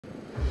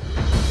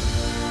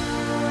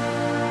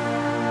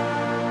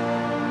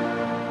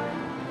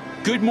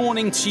Good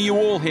morning to you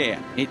all here.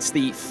 It's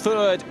the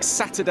third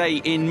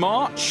Saturday in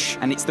March,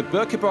 and it's the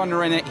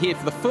Birkebeinerrennet here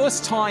for the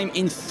first time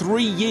in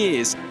 3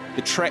 years.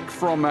 The trek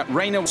from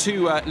Ragde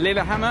to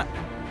Lillehammer.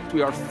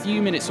 We are a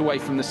few minutes away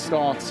from the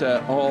start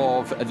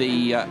of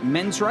the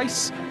men's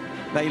race.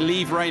 They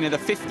leave Ragde the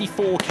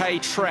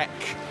 54k trek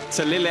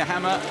to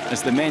Lillehammer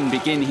as the men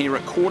begin here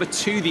at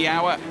 1:45 the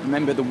hour.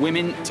 Remember the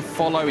women to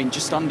follow in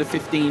just under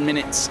 15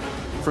 minutes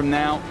from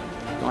now.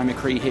 Guy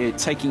McCree here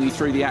taking you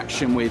through the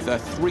action with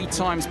 3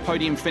 times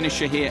podium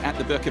finisher here at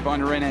the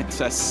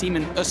Birkebeinerrennet,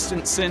 Simon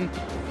Østensen.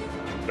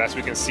 As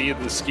we can see,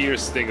 the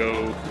skiers, they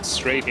go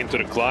straight into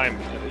the climb.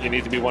 You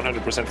need to be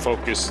 100%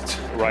 focused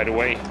right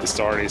away. The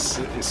start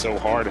is so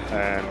hard,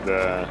 and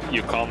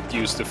you can't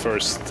use the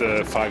first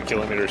 5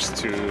 kilometers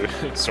to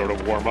sort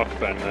of warm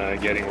up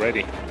and getting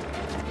ready.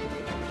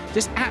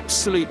 Just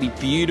absolutely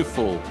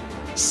beautiful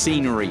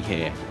scenery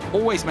here.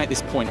 Always make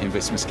this point in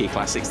Visma Ski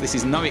Classics. This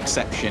is no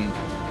exception.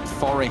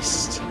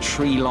 Forest,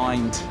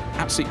 tree-lined.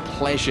 Absolute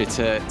pleasure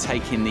to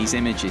take in these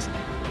images.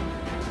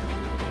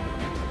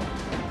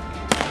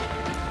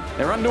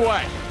 They're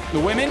underway. The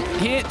women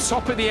here,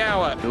 top of the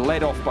hour,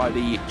 led off by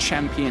the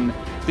champion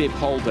bib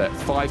holder,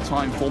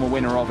 5-time former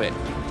winner of it,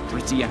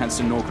 Ragde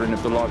Charge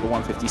of the Lager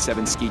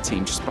 157 ski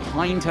team. Just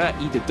behind her,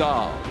 Ida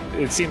Dahl.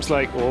 It seems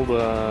like all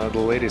the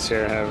ladies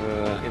here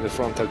have in the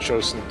front have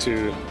chosen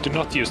to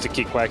not use the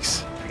kick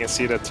wax. You can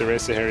see that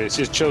Teresa here is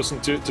just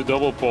chosen to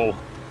double pole.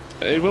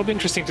 It will be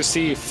interesting to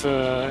see if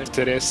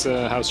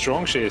Teresa, how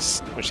strong she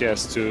is when she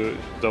has to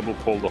double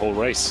pole the whole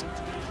race.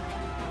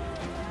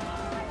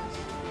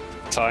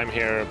 Time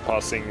here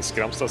passing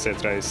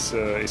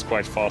Skramstadsetra is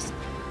quite fast.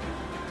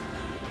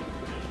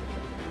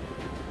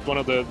 One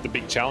of the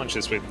big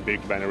challenges with the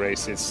Birkebeiner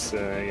race is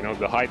you know,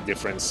 the height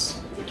difference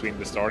between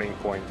the starting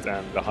point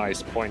and the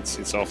highest points.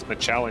 It's often a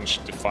challenge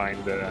to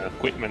find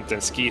equipment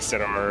and skis that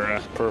are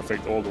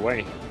perfect all the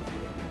way.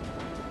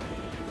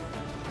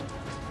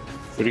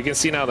 But you can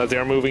see now that they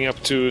are moving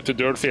up to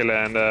Årefjäll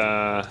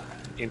and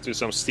into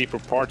some steeper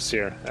parts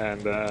here,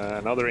 and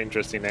another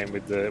interesting name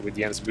with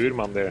Jens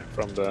Burman there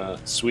from the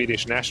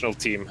Swedish national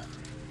team.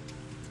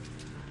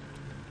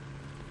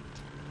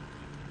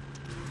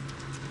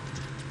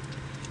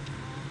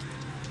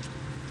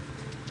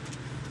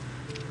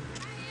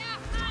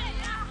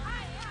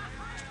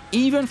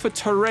 Even for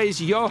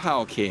Therese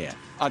Johaug here,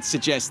 I'd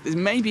suggest there's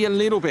maybe a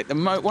little bit,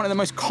 one of the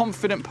most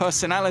confident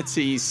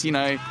personalities, you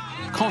know,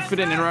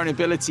 confident in her own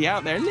ability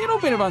out there. A little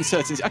bit of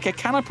uncertainty. Okay,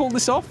 can I pull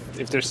this off?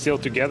 If they're still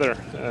together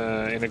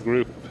in a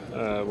group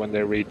when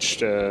they reach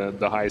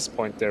the highest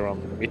point there on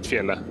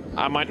Mittfjellet,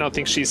 I might not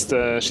think she's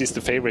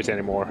the favorite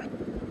anymore.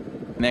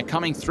 And they're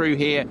coming through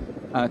here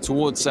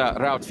towards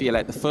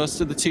Årefjället, the first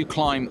of the 2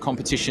 climb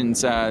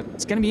competitions.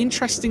 It's going to be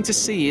interesting to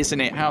see,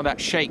 isn't it, how that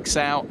shakes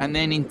out, and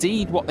then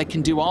indeed what they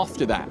can do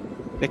after that.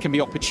 There can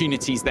be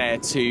opportunities there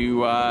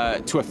to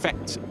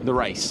affect the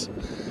race.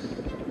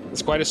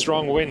 It's quite a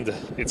strong wind.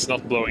 It's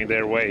not blowing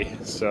their way,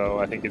 so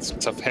I think it's a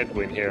tough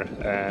headwind here,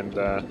 and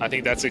I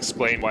think that's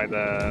explained why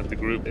the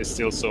group is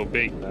still so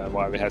big,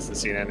 why we haven't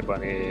seen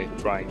anybody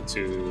trying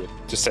to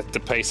set the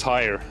pace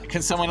higher.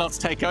 Can someone else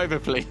take over,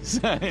 please?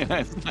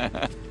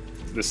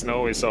 The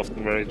snow is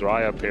often very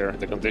dry up here.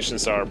 The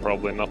conditions are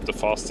probably not the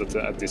fastest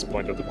at this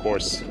point of the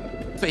course.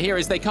 For here,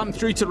 as they come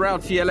through to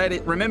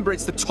Årefjället, remember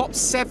it's the top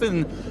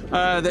 7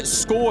 that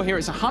score here.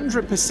 It's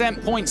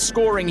 100% point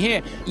scoring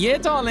here.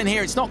 Gjerdal in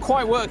here, it's not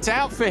quite worked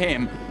out for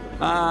him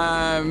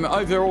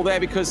overall there,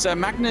 because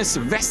Magnus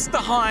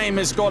Vesterheim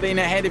has got in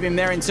ahead of him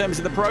there in terms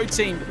of the pro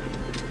team.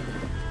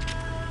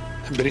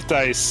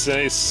 Britta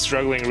is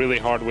struggling really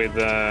hard with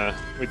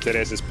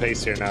Therese's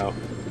pace here now.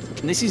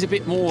 And this is a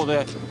bit more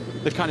the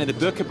kind of the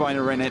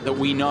Birkebeinerrennet that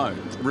we know.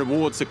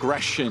 Rewards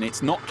aggression,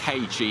 it's not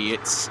cagey,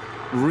 it's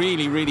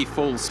really, really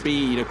full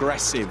speed,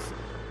 aggressive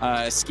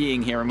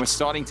skiing here. And we're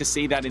starting to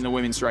see that in the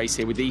women's race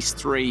here with these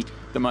 3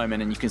 at the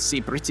moment. And you can see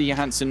Britta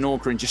Johansson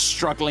Norgren just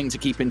struggling to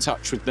keep in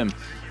touch with them.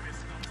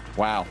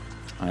 Wow,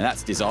 I mean,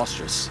 that's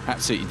disastrous,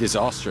 absolutely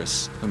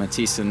disastrous for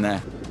Mathisen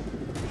there.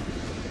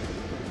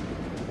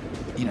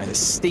 You know, the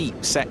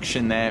steep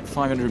section there,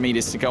 500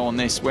 meters to go on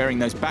this, wearing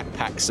those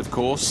backpacks, of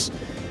course.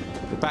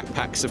 The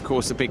backpack's, of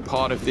course, a big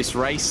part of this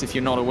race. If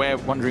you're not aware,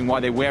 wondering why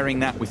they're wearing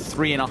that with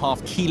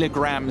 3.5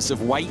 kilograms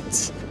of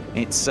weight.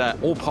 It's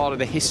all part of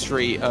the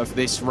history of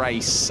this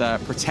race,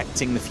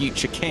 protecting the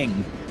future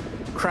king.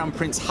 Crown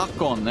Prince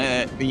Haakon,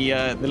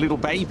 the little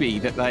baby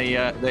that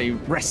they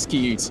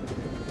rescued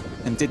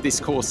and did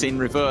this course in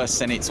reverse,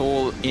 and it's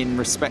all in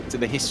respect to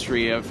the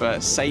history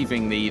of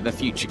saving the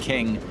future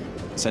king.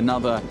 It's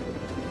another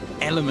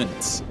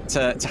element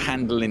to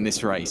handle in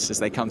this race as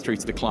they come through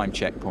to the climb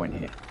checkpoint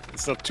here.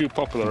 It's not too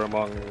popular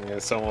among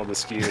some of the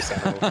skiers,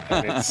 I know.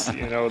 And it's,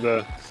 you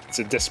know, it's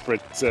a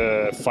desperate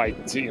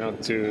fight, you know,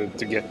 to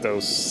get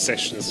those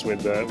sessions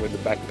with the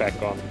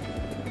backpack on.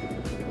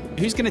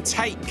 Who's going to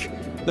take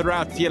the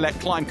Årefjället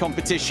climb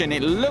competition?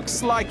 It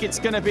looks like it's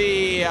going to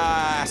be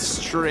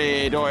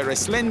Astrid Øyre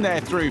Slind there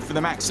through for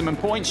the maximum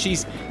points.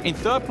 She's in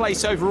 3rd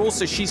place overall,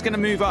 so she's going to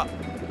move up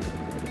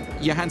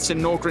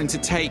Johansson Norgren to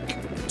take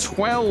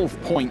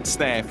 12 points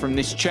there from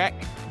this check.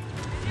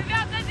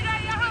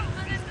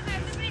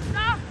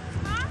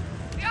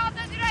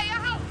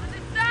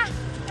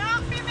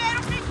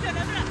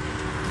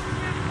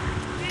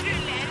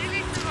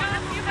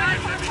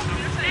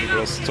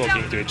 Was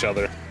talking to each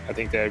other. I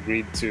think they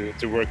agreed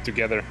to work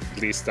together,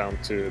 at least down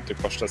to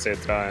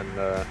Kostasetra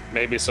and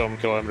maybe some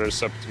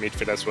kilometers up to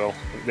midfield as well.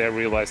 They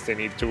realized they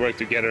need to work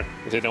together.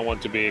 They don't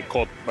want to be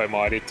caught by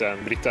Marit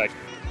and Britta.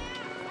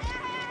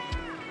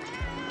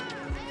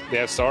 They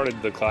have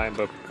started the climb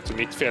up to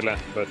Midtfjellet,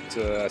 but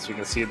as you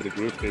can see, the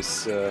group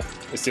is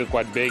still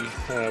quite big.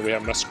 We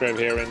have Musgrave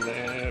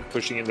here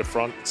pushing in the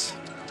front.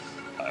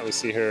 We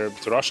see here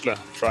Torasle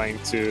trying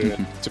to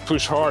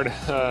push hard.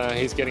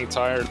 He's getting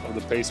tired of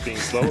the pace being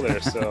slow there,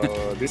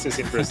 so this is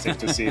interesting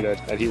to see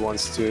that he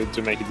wants to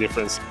make a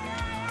difference.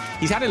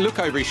 He's had a look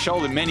over his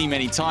shoulder many,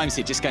 many times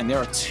here, just going, there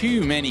are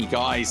too many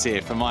guys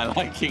here for my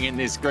liking in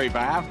this group.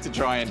 I have to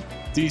try and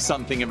do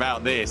something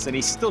about this. And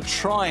he's still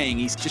trying.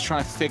 He's just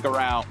trying to figure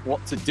out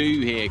what to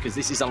do here, because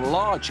this is a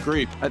large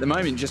group. At the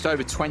moment, just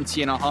over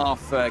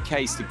 20.5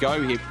 Ks to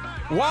go here.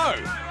 Whoa!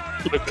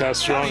 Look how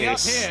strong he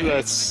is.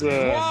 That's,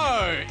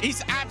 Whoa!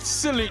 He's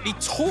absolutely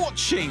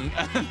torching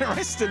the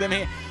rest of them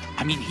here.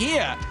 I mean,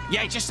 here,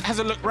 yeah, he just has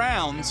a look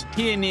round.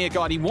 Here,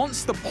 Nygaard, he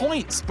wants the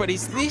points, but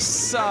is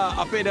this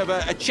a bit of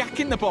a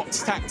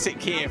jack-in-the-box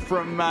tactic here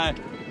from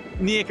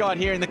Nygaard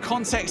here in the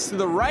context of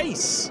the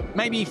race?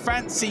 Maybe he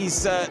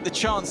fancies the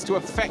chance to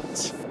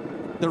affect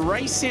the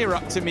race here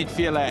up to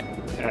Midtfjellet.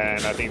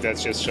 And I think that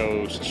just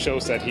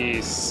shows that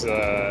he's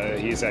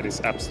at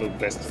his absolute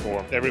best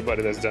form.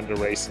 Everybody that's done the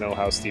race know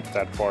how steep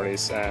that part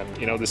is, and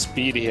you know the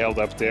speed he held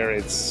up there.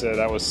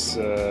 That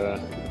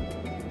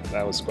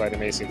was quite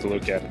amazing to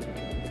look at.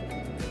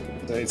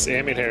 It's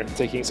Emil here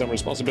taking some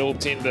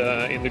responsibility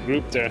in the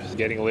group there,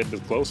 getting a little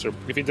bit closer.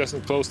 If he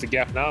doesn't close the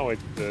gap now,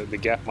 the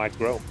gap might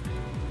grow.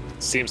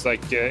 It seems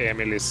like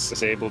Emil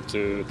is able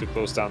to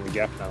close down the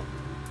gap now.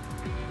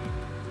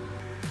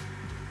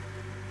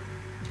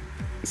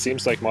 It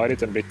seems like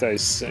Marit and Britta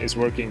is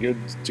working good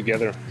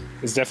together.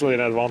 It's definitely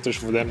an advantage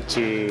for them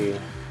to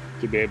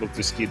be able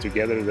to ski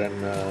together than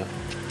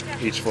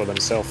each for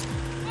themselves.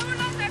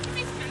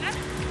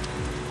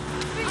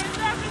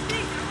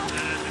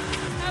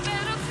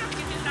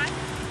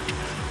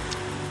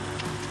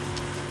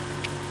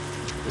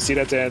 You see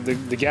that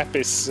the gap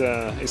is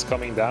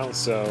coming down,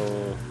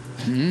 so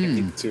you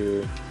need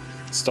to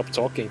stop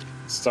talking.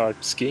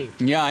 Start skiing.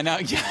 Yeah, I know.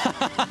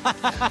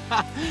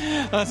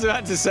 I was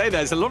about to say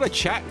there's a lot of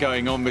chat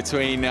going on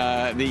between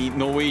the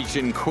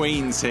Norwegian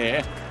queens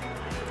here.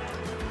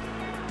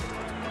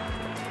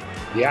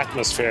 The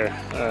atmosphere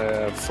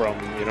from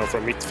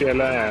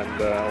Midtfjellet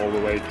and all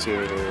the way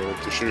to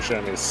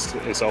Sjusjøen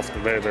is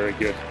often very, very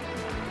good.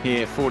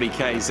 Here, 40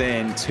 Ks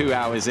in, 2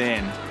 hours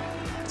in,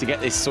 to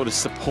get this sort of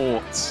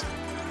support,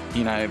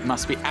 you know, it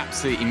must be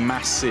absolutely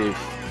massive.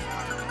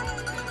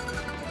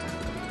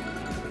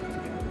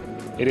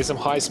 It is some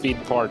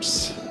high-speed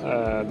parts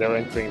they're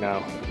entering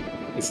now.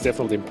 It's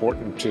definitely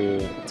important to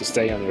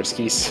stay on your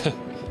skis.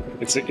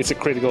 It's a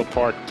critical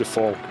part to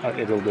fall.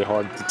 It will be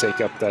hard to take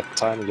up that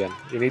time again.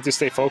 You need to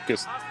stay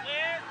focused.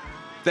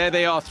 There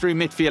they are through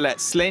Årefjällsloppet.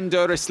 Slind,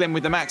 Øyre Slind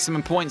with the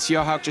maximum points.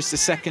 Johaug just a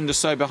second or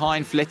so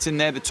behind. Flitten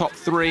there, the top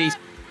three.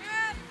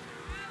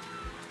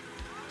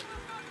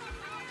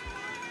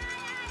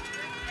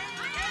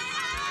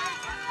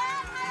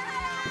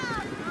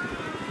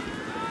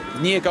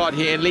 Nygaard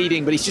here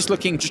leading, but he's just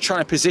looking, just trying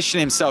to position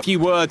himself. A few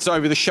words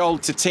over the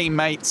shoulder to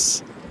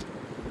teammates.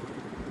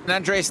 And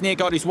Andreas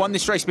Nygaard, who's won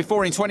this race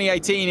before in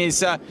 2018,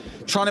 is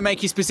trying to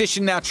make his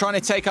position now, trying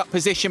to take up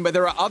position, but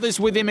there are others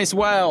with him as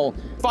well.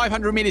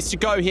 500 meters to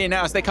go here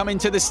now as they come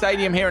into the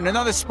stadium here, and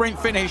another sprint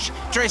finish.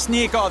 Andreas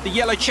Nygaard, the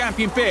yellow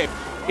champion bib,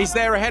 is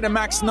there ahead of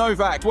Max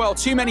Novak. Well,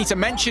 too many to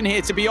mention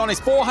here, to be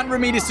honest. 400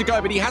 meters to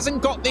go, but he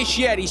hasn't got this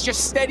yet. He's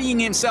just steadying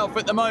himself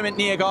at the moment,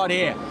 Nygaard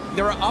here.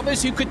 There are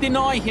others who could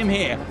deny him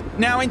here.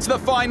 Now into the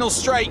final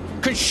straight,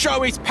 could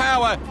show his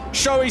power,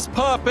 show his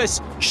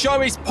purpose, show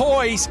his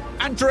poise.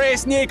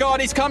 Andreas Nygaard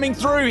is coming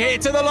through here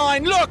to the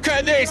line. Look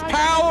at this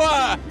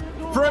power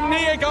from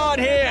Nygaard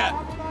here.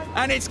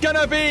 And it's going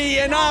to be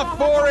enough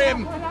for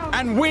him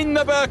and win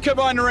the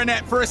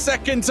Birkebeinerrennet for a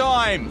second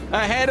time.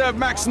 Ahead of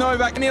Max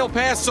Novak, Neil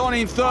Persson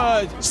in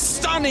third.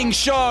 Stunning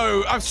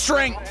show of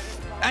strength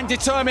and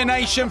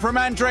determination from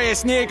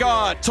Andreas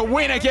Nygaard to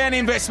win again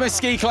in Visma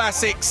Ski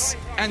Classics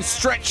and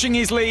stretching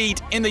his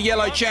lead in the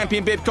yellow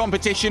champion bib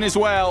competition as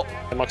well.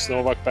 Max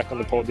Novak back on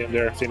the podium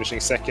there, finishing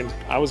second.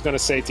 I was going to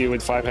say to you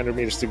with 500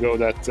 meters to go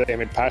that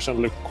Emil Persson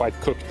looked quite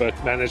cooked, but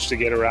managed to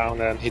get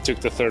around and he took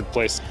the third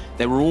place.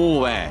 They were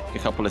all there a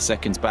couple of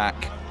seconds back.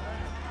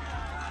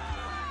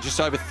 Just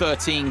over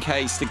 13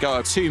 Ks to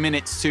go. 2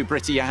 minutes to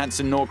Britta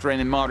Johansson Nordgren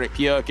and Marit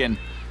Bjørgen.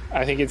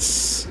 I think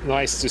it's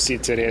nice to see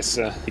Therese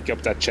pick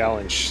up that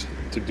challenge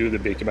to do the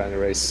Birkebeinerrennet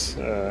race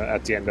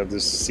at the end of the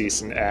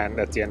season and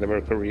at the end of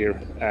her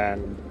career,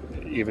 and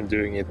even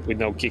doing it with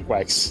no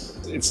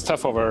kickbacks. It's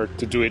tough of her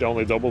to do it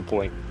only double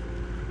pulling.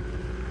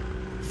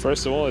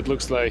 First of all, it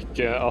looks like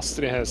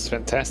Astrid has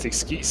fantastic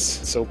skis.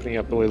 It's opening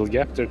up a little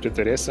gap there to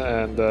Teresa,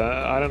 and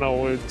I don't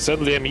know,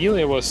 suddenly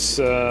Emilia was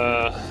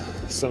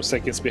some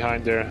seconds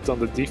behind there on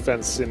the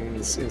defense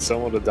in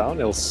some of the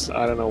downhills.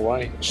 I don't know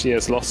why. She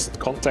has lost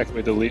contact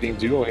with the leading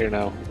duo here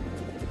now.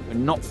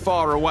 Not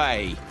far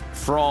away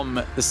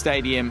from the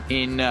stadium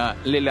in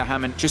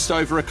Lillehammer, just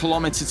over a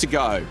kilometre to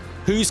go.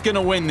 Who's going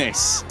to win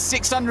this?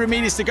 600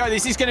 metres to go.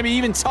 This is going to be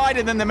even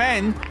tighter than the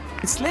men.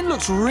 And Slind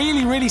looks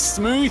really, really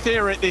smooth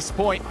here at this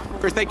point.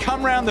 As they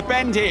come round the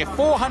bend here,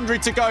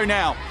 400 to go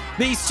now.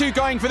 These two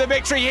going for the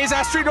victory. Here's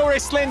Astrid Øyre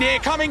Slind here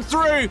coming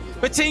through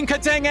for Team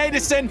Koteng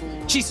Eidissen.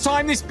 She's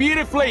timed this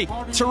beautifully.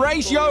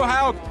 Therese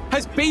Johaug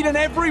has beaten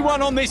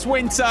everyone on this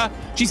winter.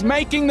 She's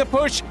making the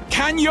push.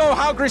 Can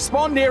Johaug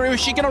respond here? Or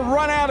is she going to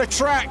run out of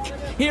track?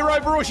 Here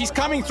overall, she's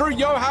coming through.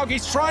 Johaug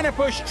is trying to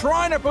push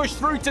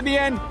through to the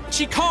end.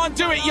 She can't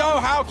do it,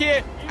 Johaug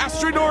here.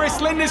 Astrid Øyre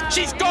Slind,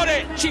 she's got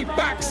it. She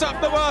backs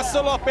up the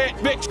Vålådalen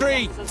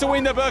victory to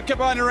win the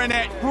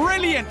Birkebeinerrennet.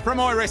 Brilliant from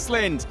Øyre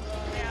Slind.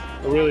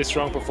 A really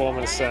strong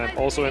performance, and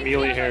also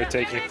Emilia here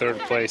taking third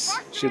place.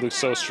 She looks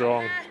so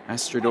strong.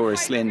 Astrid Øyre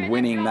Slind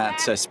winning that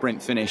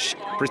sprint finish.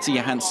 Britta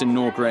Johansen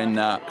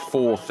Norgren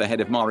fourth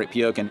ahead of Marit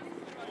Bjørgen.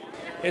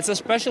 It's a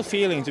special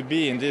feeling to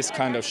be in this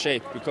kind of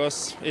shape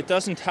because it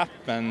doesn't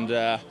happen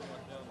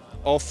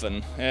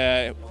often.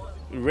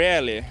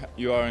 Rarely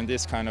you are in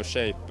this kind of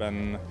shape,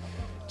 and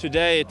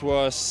today it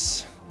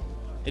was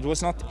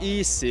not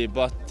easy,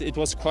 but it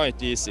was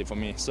quite easy for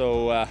me.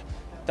 So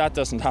that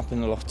doesn't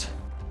happen a lot.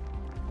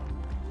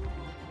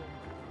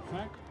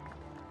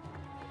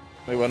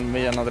 When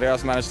me and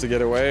Andreas managed to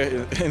get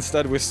away,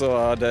 instead we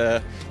saw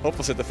the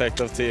opposite effect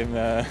of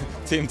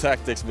team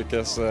tactics,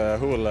 because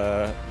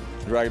Hull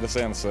dragged us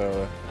in,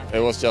 so it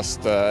was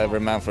just every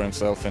man for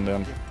himself in the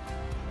end.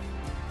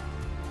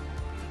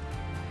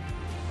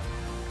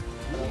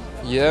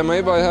 Yeah,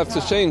 maybe I have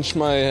to change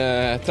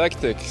my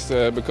tactics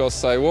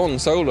because I won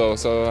solo,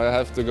 so I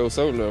have to go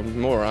solo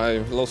more. I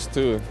lost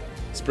 2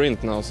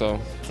 sprint now, so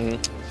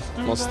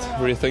must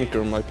rethink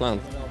my plan.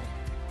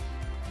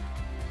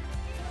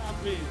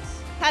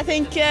 I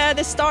think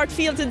the start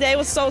field today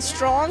was so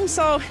strong,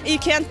 so you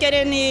can't get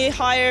any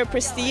higher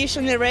prestige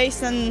in the race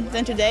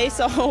than today.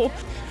 So,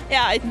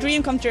 yeah, a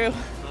dream come true.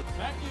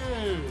 Thank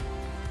you.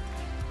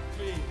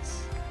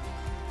 Please.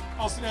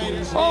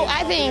 Oh,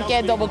 I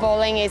think double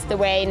bowling is the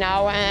way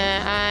now.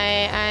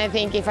 I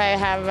think if I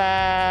have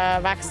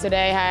Vax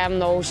today, I have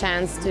no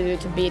chance to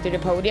be to the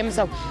podium.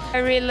 So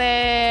I'm really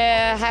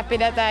happy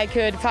that I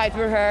could fight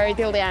for her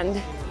till the end.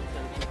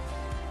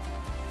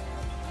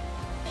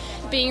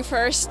 Being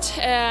first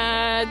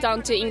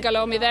down to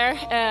Ingalomi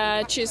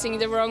there, choosing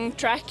the wrong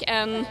track,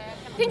 and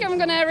I think I'm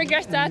gonna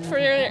regret that for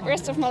the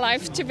rest of my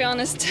life, to be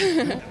honest.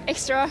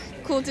 Extra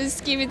cool to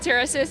ski with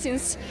Therese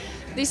since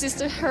this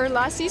is her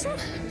last season.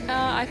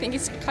 I think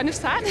it's kind of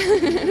sad,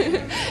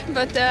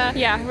 but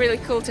yeah, really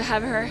cool to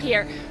have her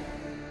here.